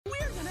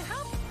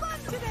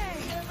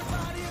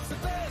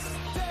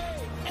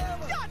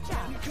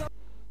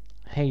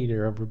Hey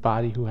there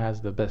everybody who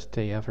has the best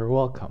day ever,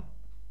 welcome.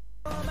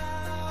 Let's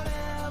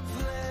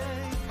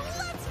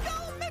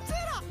go mix it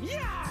up!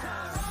 Yeah!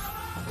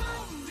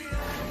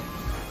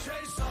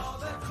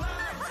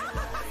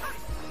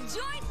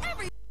 Join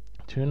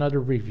To another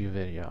review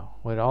video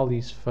with all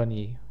these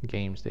funny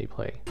games they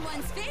play.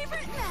 everyone's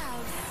favorite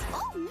mouse.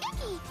 Oh,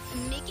 Mickey!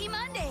 Mickey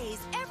Mondays.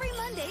 Every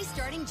Monday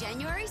starting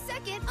January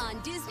 2nd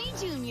on Disney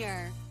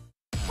Junior.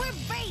 We're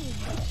brave.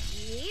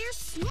 We're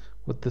smart.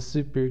 With the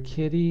super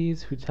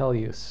kitties who tell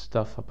you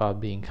stuff about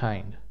being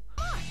kind.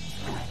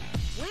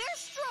 We're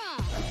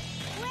strong.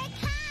 We're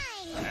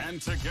kind.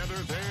 And together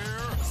they're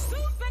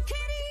Super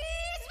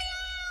Kitties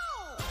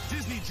Meow!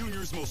 Disney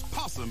Junior's most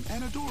possum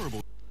and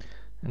adorable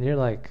And they're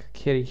like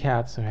kitty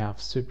cats who have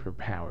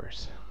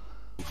superpowers.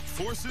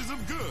 forces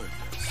of good,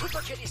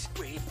 Super Kitties,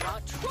 we've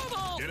got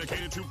trouble!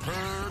 dedicated to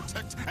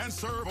protect and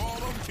serve all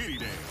of Kitty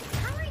Day.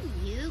 How are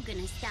you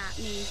gonna stop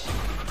me?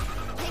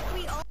 Like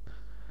we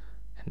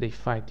And they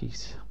fight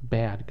these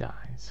bad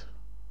guys.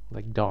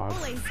 Like dogs.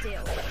 always do.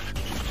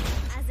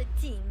 As a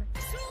team.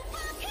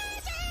 Super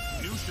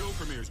Kitties! New show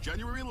premieres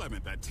January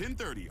 11th at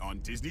 10:30 on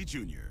Disney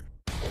Junior.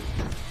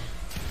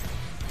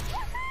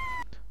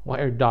 Why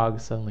are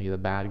dogs suddenly the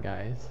bad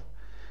guys?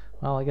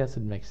 Well, I guess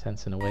it makes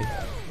sense in a way.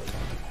 Let's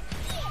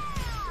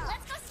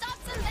go stop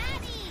some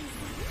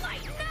baddies!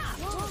 Lighten up!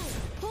 Whoa,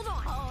 hold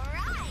on.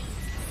 Alright,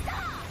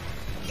 stop!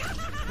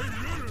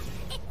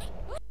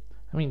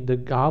 I mean, the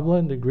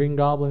Green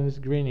Goblin is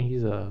green and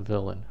he's a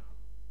villain.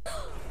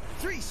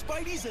 3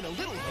 Spideys and a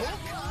little Hulk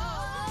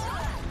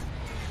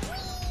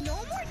No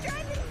more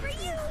driving for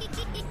you!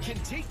 can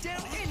take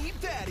down any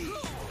baddie.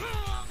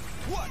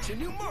 Watch a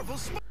new Marvel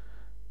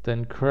The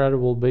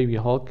Incredible Baby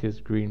Hulk is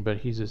green, but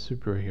he's a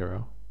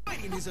superhero.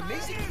 Spidey and his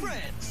amazing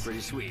friends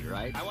Pretty sweet,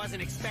 right? I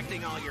wasn't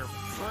expecting all your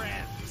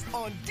friends.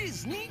 on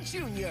Disney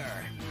Junior.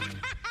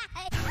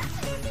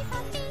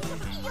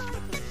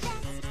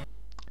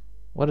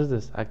 What is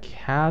this? A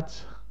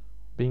cat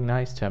being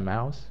nice to a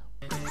mouse?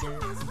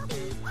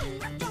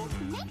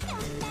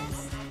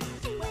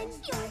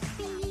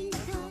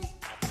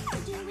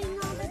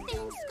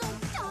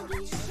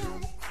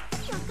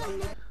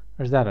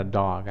 Or is that a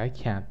dog? I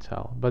can't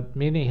tell. But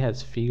maybe he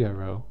has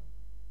Figaro.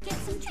 Get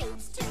some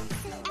treats to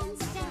sit and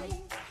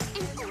stay,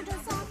 and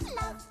oodles of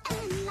love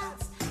and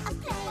lots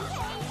of play.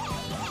 Hey,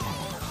 hey,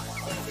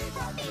 hey, Busy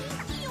Bobby,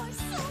 you're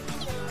so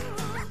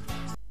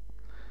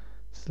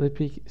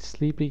cute.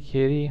 Sleepy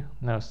Kitty?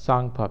 No,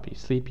 Song Puppy.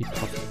 Sleepy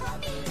Puppy. Busy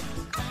Bobby,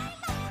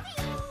 I love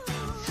you.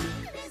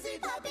 Busy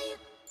Bobby.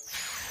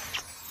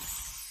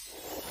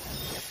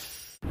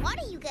 What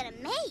are you gonna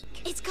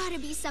make? It's gotta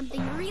be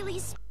something really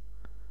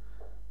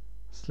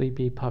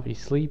Sleepy Puppy.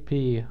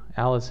 Sleepy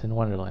Alice in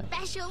Wonderland.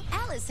 Special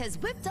Alice has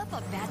whipped up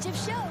a batch of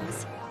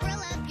shows Roll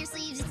up your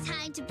sleeves, it's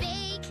time to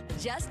bake.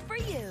 just for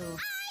you. I'm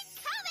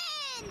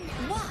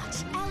coming!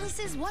 Watch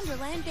Alice's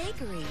Wonderland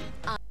Bakery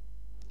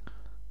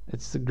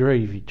It's the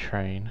Gravy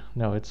Train.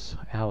 No, it's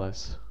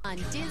Alice. on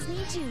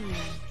Disney Junior.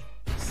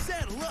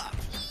 Saddle up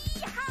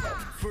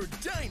for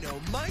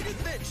Dino-Mite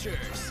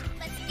Adventures.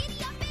 Let's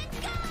giddy up and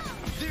go!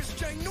 There's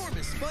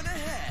ginormous fun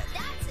ahead.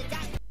 That's a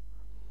dino.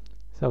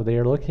 So they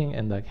are looking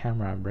in the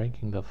camera and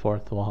breaking the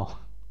fourth wall.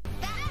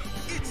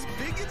 It's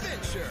Big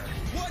Adventure.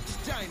 Watch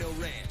Dino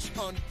Ranch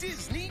on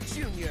Disney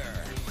Junior.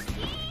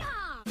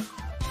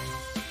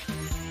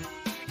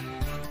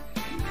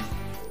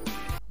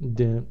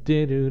 Do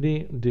do do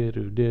do do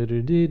do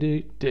do do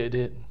do do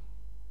do.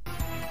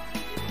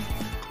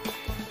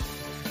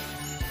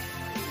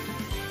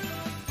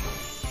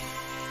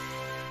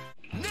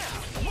 Now,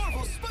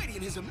 Marvel Spidey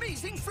and his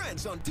amazing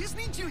friends on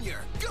Disney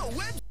Junior. Go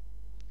Web,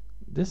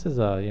 This is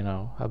an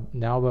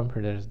album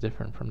that is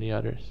different from the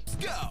others.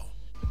 go!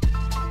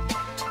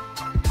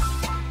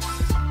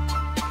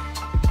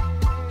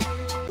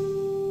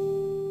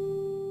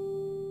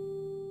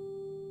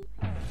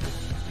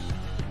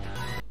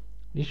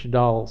 You should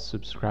all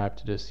subscribe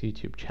to this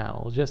YouTube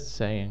channel. Just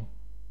saying.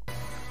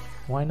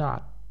 Why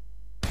not?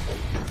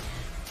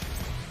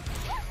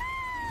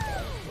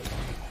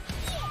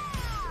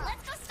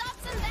 Let's go stop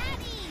some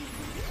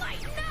baddies!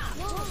 Lighten up!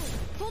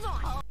 Whoa, hold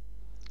on.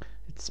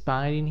 It's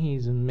Spidey and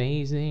he's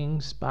amazing.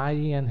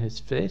 Spidey and his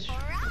fish.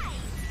 Alright,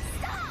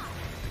 stop!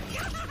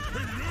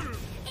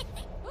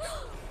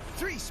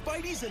 3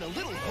 Spideys and a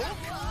little Hulk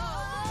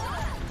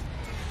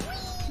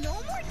No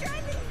more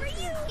driving for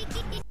you!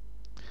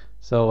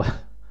 So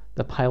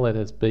the pilot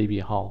is Baby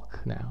Hulk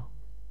now.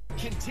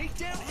 can take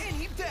down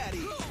any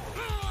baddie.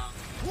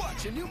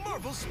 Watch a new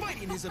Marvel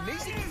Spidey and his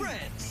amazing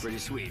friends Pretty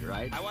sweet,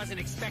 right? I wasn't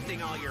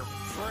expecting all your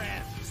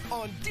friends.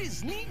 on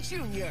Disney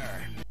Junior.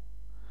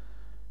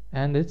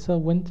 And it's a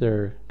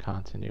winter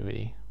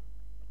continuity.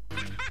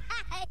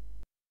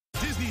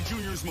 Disney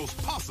Junior's most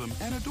possum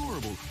and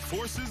adorable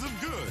forces of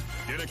good,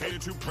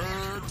 dedicated to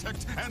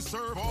protect and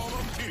serve all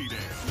of Kitty Day.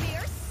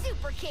 We're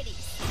Super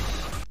Kitties.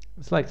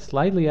 It's like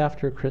slightly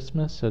after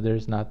Christmas, so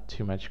there's not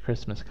too much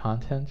Christmas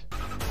content.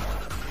 Super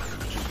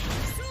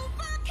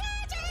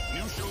Kitties!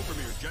 New show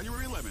premieres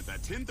January 11th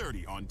at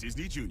 10:30 on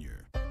Disney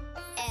Junior. Mickey!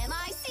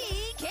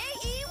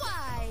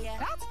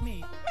 That's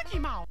me, Mickey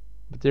Mouse.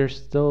 But there's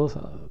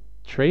still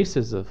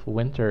traces of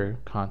winter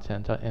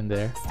content in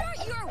there.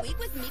 Start your week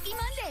with Mickey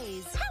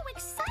Mondays. How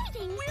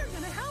exciting! We're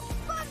gonna have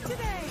fun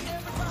today.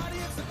 Everybody,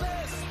 it's the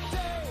best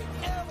day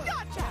ever.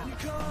 Gotcha.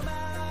 Come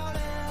out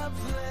and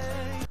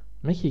play.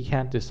 Mickey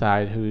can't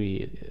decide who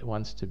he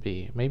wants to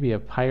be. Maybe a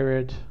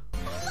pirate.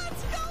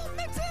 Let's go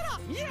mix it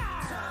up. Yeah.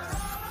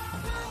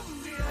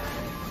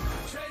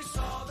 Chase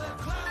all the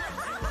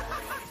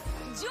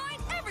clouds. Join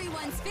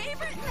everyone's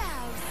favorite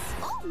mouse.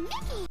 Oh,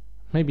 Mickey!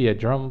 Maybe a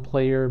drum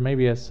player.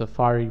 Maybe a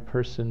safari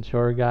person,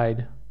 tour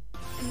guide.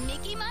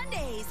 Mickey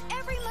Mondays,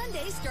 every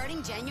Monday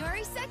starting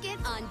January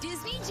 2nd on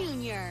Disney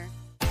Junior.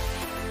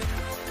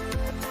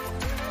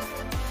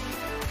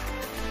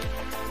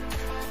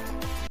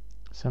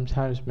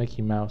 Sometimes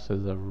Mickey Mouse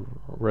is a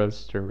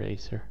roadster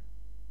racer.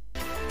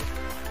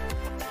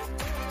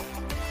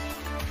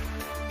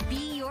 Be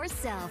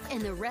yourself,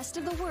 and the rest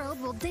of the world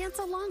will dance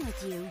along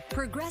with you.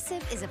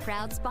 Progressive is a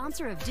proud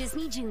sponsor of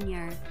Disney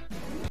Junior.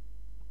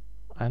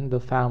 And the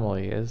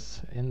family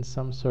is in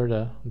some sort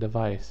of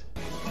device.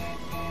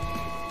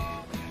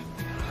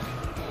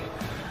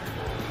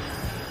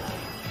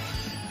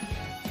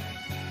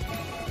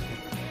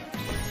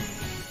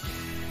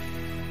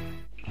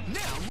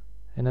 Now,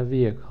 In a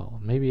vehicle,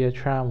 maybe a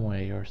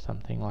tramway or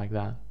something like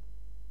that.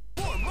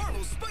 more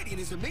Marvel Spidey and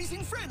his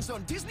amazing friends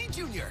on Disney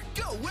Junior.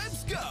 Go,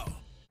 Webs, go!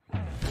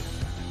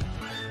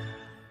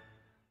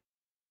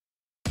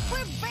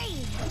 We're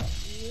brave!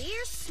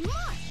 We're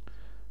smart!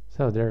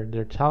 So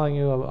they're telling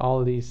you of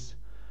all these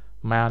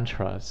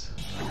mantras.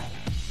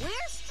 We're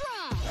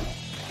strong!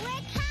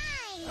 We're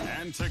kind!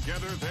 And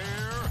together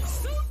they're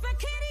Super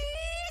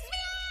Kitties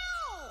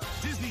Meow!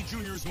 Disney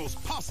Junior's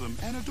most possum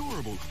and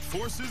adorable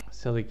forces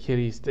Silly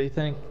kitties, they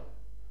think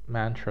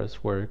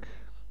mantras work.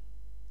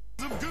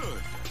 of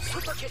good.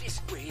 Super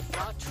Kitties, we've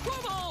got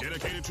trouble.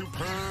 Dedicated to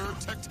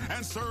protect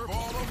and serve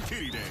all of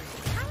Kitty Day.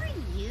 How are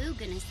you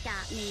gonna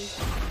stop me?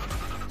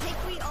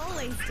 Like we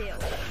always do.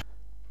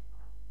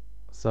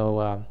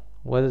 So,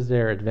 what is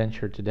their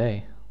adventure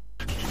today?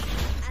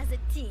 As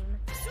a team.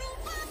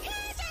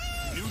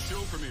 New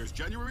show premieres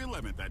January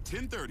 11th at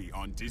 10:30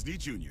 on Disney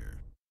Junior.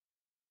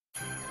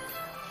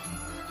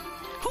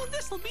 Oh,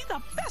 this'll be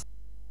the best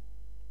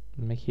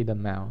Mickey the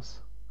Mouse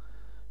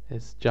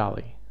is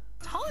jolly.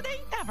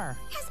 holiday ever.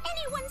 Has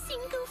anyone seen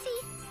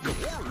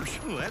Goofy? Gosh,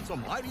 that's a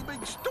mighty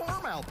big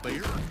storm out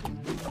there.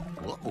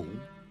 Uh-oh.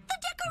 The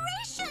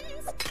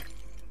decorations!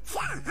 So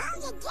how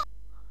you get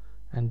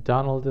And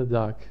Donald the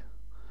Duck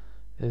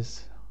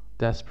is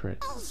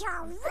desperate.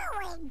 you're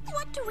ruined!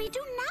 What do we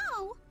do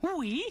now?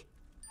 We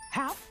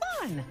have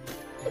fun.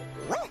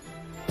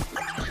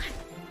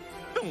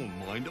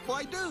 Don't mind if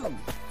I do.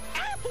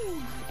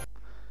 Apple.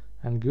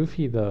 And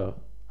Goofy, though,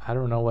 I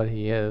don't know what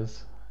he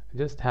is.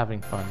 Just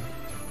having fun.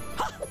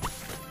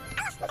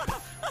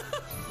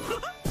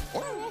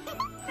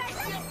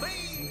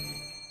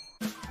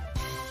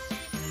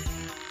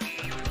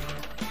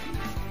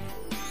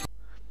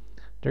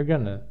 They're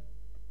gonna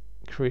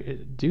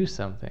do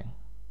something.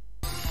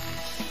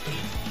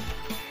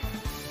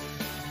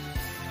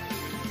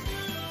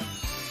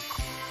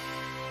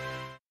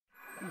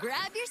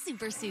 Grab your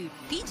super suit.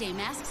 PJ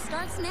Masks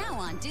starts now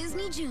on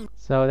Disney Junior.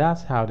 So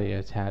that's how they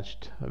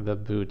attached the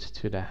boot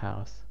to the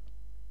house.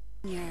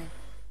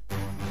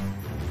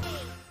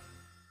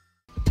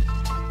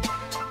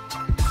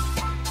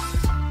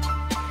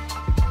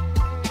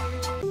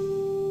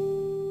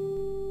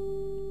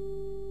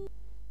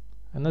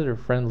 Another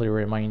friendly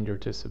reminder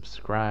to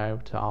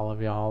subscribe to all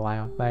of y'all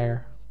out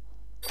there.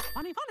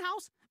 Funny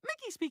Funhouse,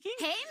 Mickey speaking.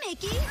 Hey,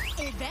 Mickey!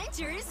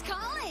 Adventure is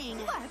calling!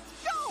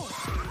 Let's go.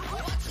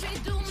 Watch me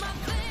do my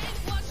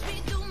thing, watch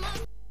me do my...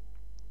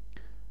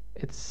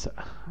 It's,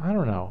 I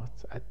don't know,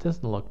 it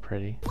doesn't look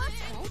pretty. Let's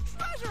go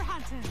treasure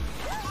hunting.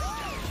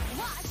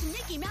 Watch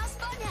Mickey Mouse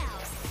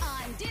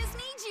Funhouse on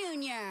Disney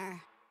Junior.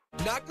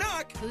 Knock,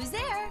 knock! Who's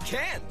there?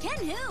 Ken!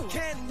 Ken who?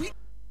 Can we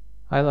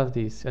I love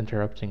these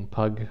interrupting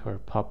pug or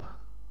pup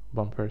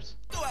bumpers.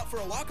 go out for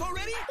a walk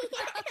already? Mickey!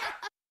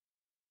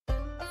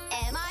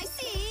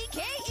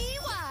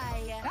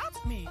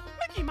 That's me,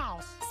 Mickey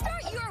Mouse.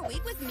 Start your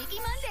week with Mickey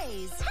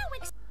Mondays.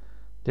 How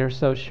They're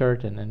so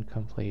short and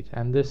incomplete,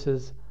 and this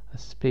is a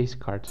space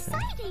cartoon.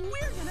 Exciting!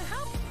 We're gonna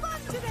have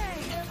fun today.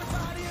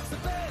 Everybody, it's the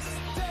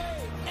best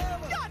day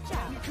ever. Gotcha.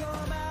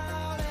 Come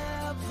out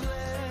and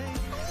play.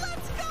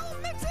 Let's go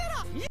mix it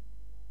up.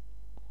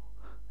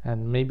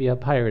 And maybe a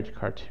pirate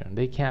cartoon.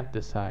 They can't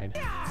decide.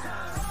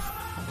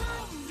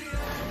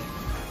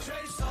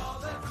 Chase all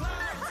the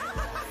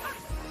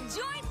clouds.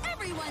 Join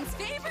everyone's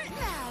favorite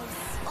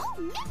mouse. Oh,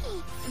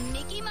 Mickey!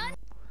 Mickey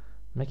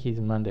Mickey's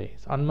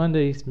Mondays. On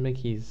Mondays,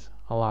 Mickey's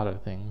a lot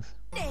of things.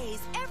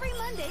 Mondays. Every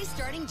Monday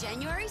starting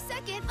January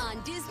 2nd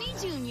on Disney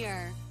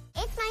Junior.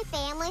 It's my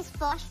family's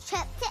first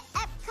trip to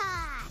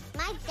Epcot.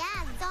 My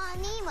dad's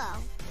on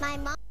Nemo. My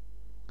mom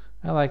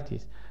I like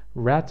these.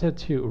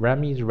 Ratatouille,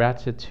 Remy's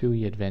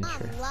Ratatouille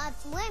Adventure.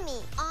 loves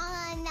swimming. All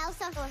I know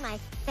so World was my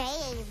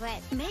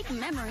favorite. Make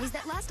memories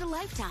that last a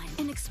lifetime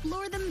and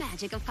explore the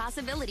magic of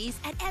possibilities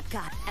at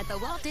Epcot at the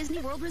Walt Disney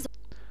World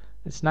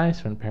It's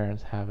nice when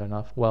parents have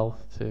enough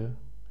wealth to,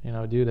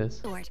 do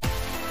this. Resort.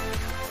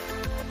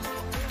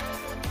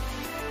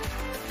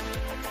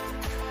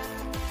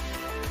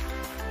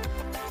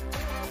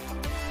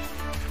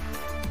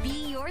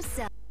 Be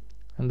yourself,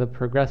 And the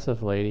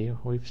progressive lady,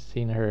 we've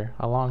seen her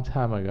a long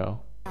time ago.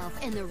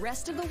 and the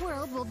rest of the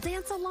world will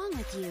dance along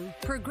with you.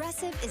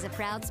 Progressive is a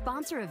proud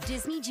sponsor of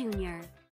Disney Junior.